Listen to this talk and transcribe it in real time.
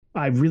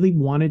I really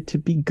wanted to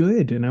be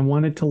good and I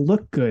wanted to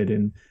look good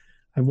and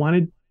I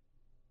wanted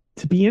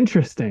to be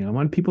interesting. I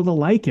wanted people to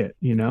like it,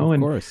 Of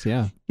and course,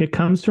 yeah. it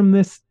comes from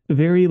this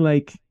very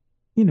like,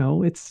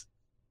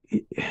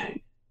 it,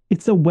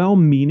 it's a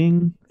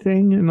well-meaning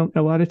thing and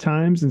a lot of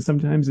times, and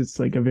sometimes it's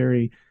like a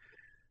very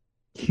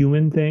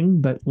human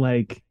thing, but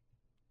like,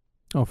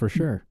 Oh, for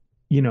sure.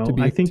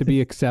 I think To that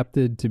be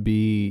accepted, to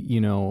be,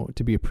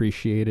 to be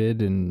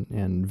appreciated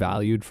and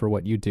valued for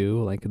what you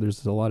do. Like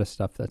there's a lot of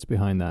stuff that's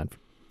behind that.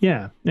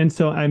 yeah. And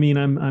so I mean,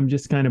 I'm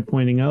just kind of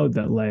pointing out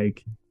that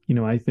like,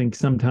 I think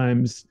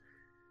sometimes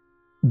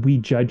we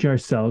judge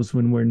ourselves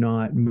when we're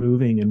not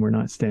moving and we're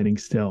not standing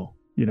still.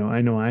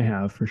 I know I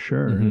have for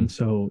sure. Mm-hmm. And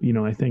so,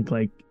 I think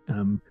like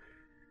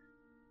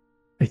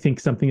I think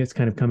something that's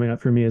kind of coming up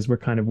for me as we're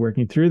kind of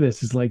working through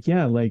this is like,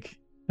 yeah, like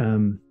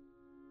um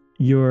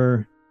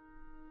you're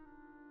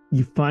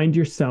you find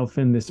yourself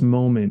in this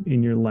moment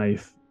in your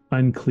life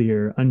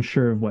unclear,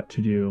 unsure of what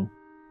to do.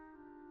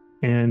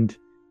 And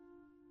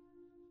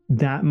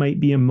that might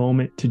be a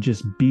moment to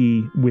just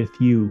be with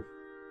you,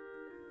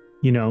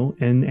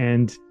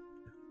 and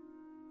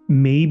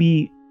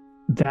maybe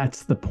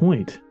that's the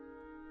point.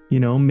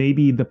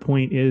 Maybe the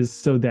point is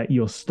so that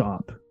you'll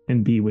stop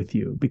and be with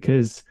you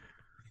because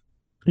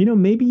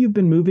maybe you've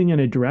been moving in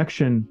a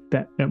direction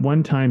that at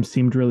one time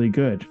seemed really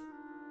good,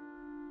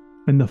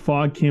 and the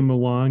fog came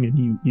along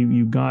and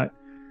you got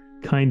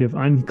kind of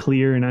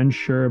unclear and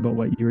unsure about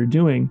what you were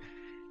doing.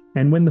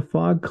 And when the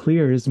fog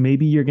clears,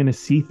 maybe you're going to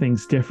see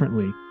things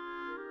differently.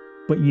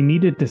 But you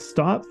needed to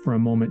stop for a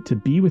moment to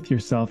be with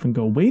yourself and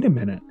go, wait a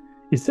minute,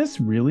 is this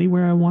really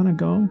where I want to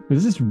go?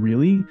 Is this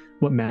really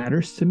what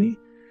matters to me?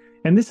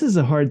 And this is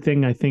a hard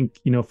thing, I think,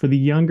 for the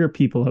younger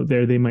people out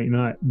there, they might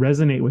not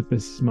resonate with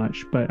this as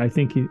much. But I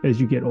think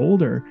as you get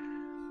older,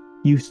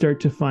 you start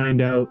to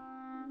find out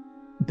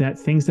that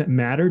things that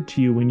mattered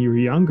to you when you were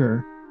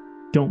younger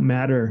don't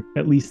matter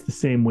at least the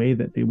same way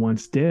that they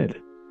once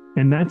did.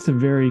 And that's a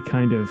very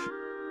kind of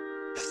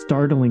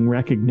startling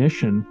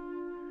recognition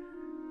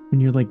when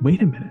you're like,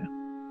 wait a minute,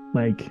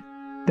 like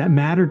that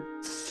mattered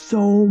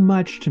so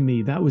much to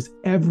me. That was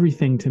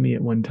everything to me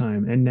at one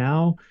time. And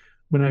now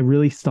when I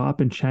really stop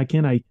and check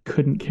in, I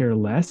couldn't care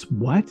less.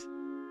 What?